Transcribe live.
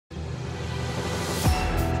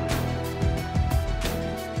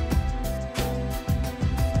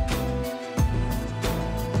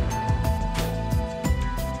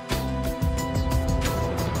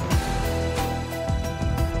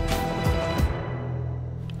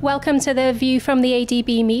Welcome to the View from the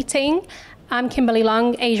ADB meeting. I'm Kimberley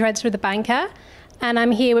Long, Asia Editor of The Banker, and I'm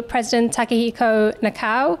here with President Takehiko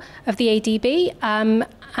Nakao of the ADB,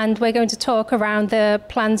 and we're going to talk around the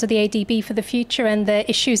plans of the ADB for the future and the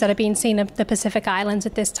issues that are being seen in the Pacific Islands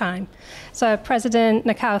at this time. So, President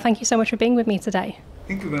Nakao, thank you so much for being with me today.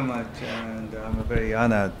 Thank you very much, and I'm very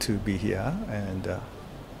honored to be here, and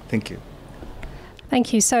thank you.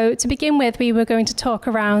 Thank you. So to begin with, we were going to talk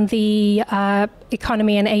around the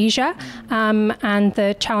economy in Asia and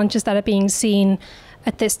the challenges that are being seen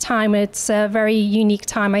at this time. It's a very unique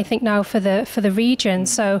time, I think, now for the region.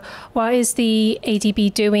 So what is the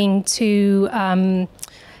ADB doing to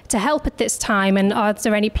help at this time, and are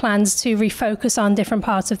there any plans to refocus on different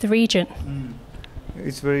parts of the region?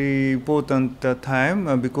 It's very important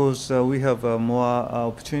time because we have more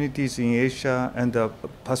opportunities in Asia and the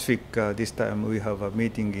Pacific. This time we have a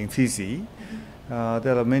meeting in Fiji.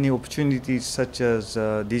 There are many opportunities such as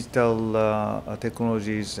digital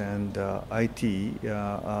technologies and IT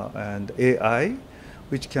and AI,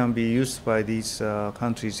 which can be used by these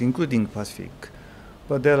countries, including Pacific.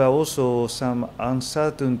 But there are also some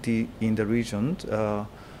uncertainty in the region,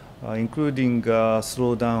 including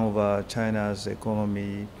slowdown of China's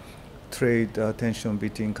economy, trade tension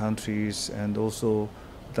between countries, and also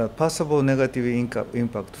the possible negative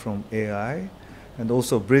impact from AI, and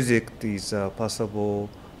also Brexit is possible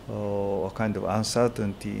kind of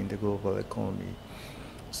uncertainty in the global economy.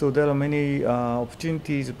 So there are many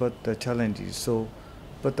opportunities but challenges.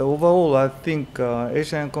 But overall, I think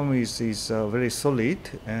Asian economy is very solid,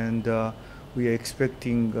 and we are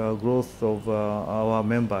expecting growth of our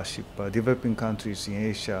membership, developing countries in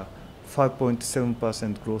Asia,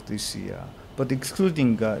 5.7% growth this year. But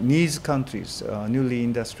excluding needs countries, newly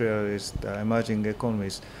industrialized emerging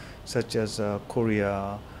economies such as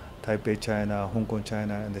Korea, Taipei, China, Hong Kong,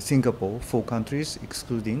 China, and Singapore, 4 countries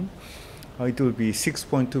excluding, it will be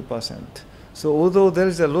 6.2%. So although there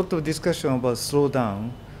is a lot of discussion about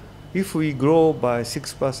slowdown, if we grow by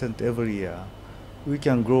 6% every year, we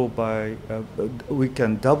can grow by, we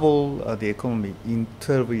can double the economy in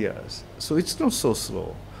 12 years. So it's not so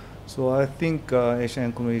slow. So I think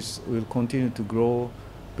Asian economies will continue to grow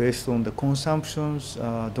based on the consumptions,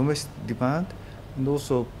 domestic demand, and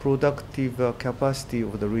also productive capacity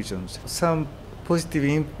of the regions. Some positive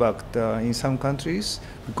impact in some countries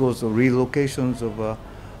because of relocations of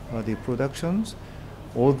the productions.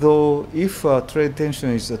 Although if trade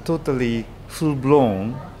tension is totally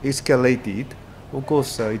full-blown, escalated, of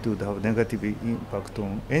course, it would have negative impact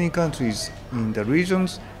on any countries in the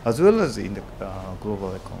regions as well as in the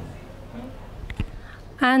global economy.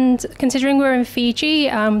 And considering we're in Fiji,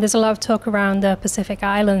 there's a lot of talk around the Pacific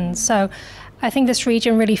Islands. So I think this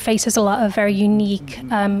region really faces a lot of very unique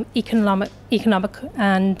economic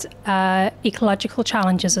and ecological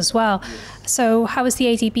challenges as well. So how is the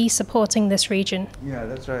ADB supporting this region? Yeah,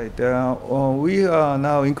 that's right. We are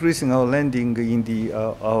now increasing our lending in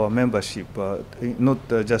our membership, not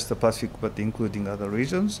just the Pacific, but including other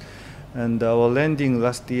regions. And our lending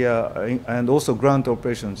last year, and also grant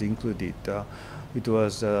operations included, it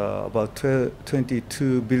was about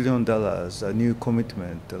 $22 billion, a new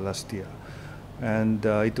commitment last year. And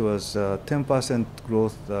it was 10%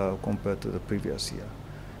 growth compared to the previous year.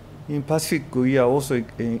 In Pacific, we are also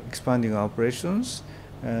expanding our operations,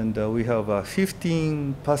 and we have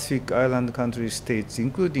 15 Pacific Island country states,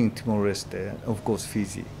 including Timor-Leste, of course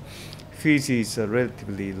Fiji. Fiji is a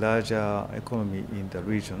relatively larger economy in the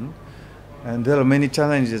region, and there are many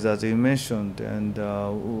challenges, as you mentioned, and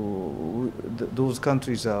those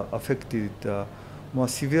countries are affected more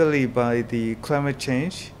severely by the climate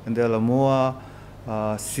change, and there are more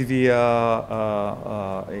severe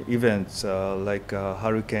events like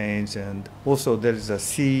hurricanes, and also there is a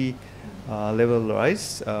sea level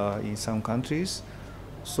rise in some countries.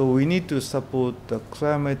 So we need to support the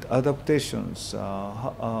climate adaptations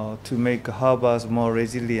to make harbors more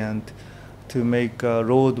resilient, to make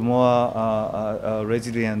road more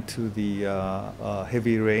resilient to the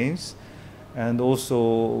heavy rains, and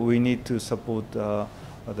also we need to support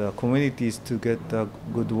the communities to get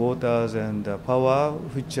good waters and power,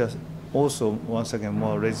 which are also, once again,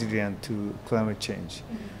 more resilient to climate change.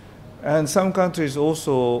 And some countries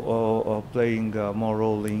also are playing more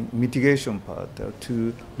role in mitigation part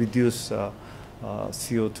to reduce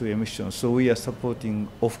CO2 emissions. So we are supporting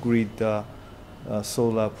off-grid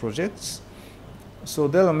solar projects. So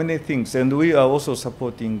there are many things, and we are also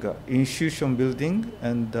supporting institution building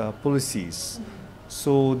and policies.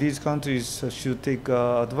 So these countries should take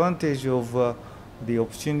advantage of the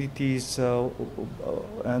opportunities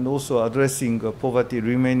and also addressing poverty,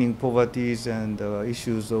 remaining poverties and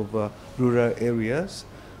issues of rural areas.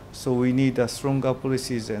 So we need stronger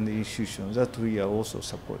policies and institutions that we are also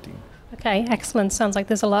supporting. Okay, excellent. Sounds like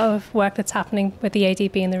there's a lot of work that's happening with the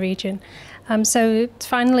ADB in the region. So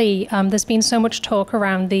finally, there's been so much talk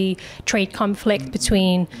around the trade conflict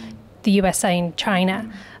between the USA and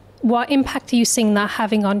China. What impact are you seeing that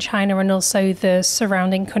having on China and also the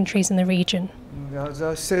surrounding countries in the region? As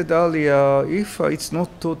I said earlier, if it's not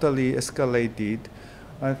totally escalated,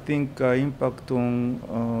 I think impact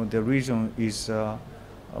on the region is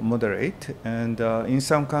moderate. And in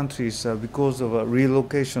some countries, because of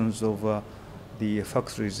relocations of the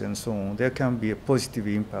factories and so on, there can be a positive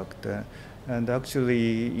impact. And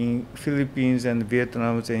actually, in Philippines and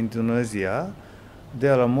Vietnam and Indonesia,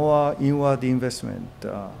 there are more inward investment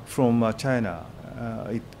from China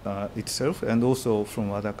itself and also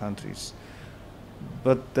from other countries.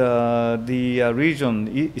 But the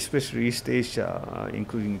region, especially East Asia,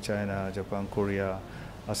 including China, Japan, Korea,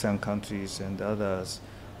 ASEAN countries, and others,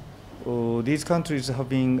 these countries have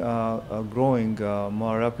been growing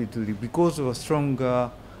more rapidly because of strong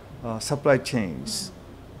supply chains.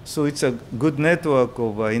 So it's a good network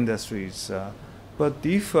of industries. But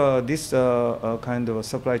if this kind of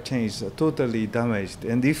supply chain is totally damaged,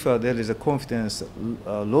 and if there is a confidence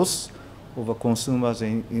loss of consumers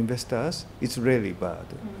and investors, it's really bad.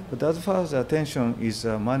 But as far as attention is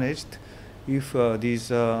managed, if these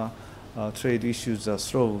trade issues are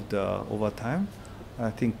solved over time, I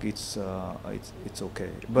think it's okay.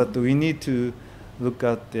 But we need to look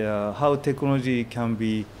at how technology can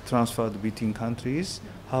be transferred between countries,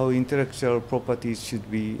 how intellectual properties should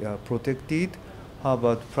be protected, how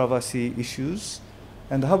about privacy issues,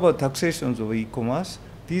 and how about taxations of e-commerce.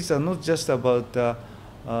 These are not just about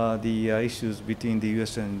the issues between the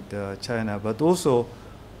US and China, but also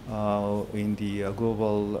in the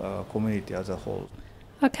global community as a whole.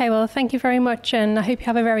 Okay, well, thank you very much, and I hope you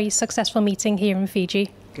have a very successful meeting here in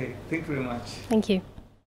Fiji. Okay, thank you very much. Thank you.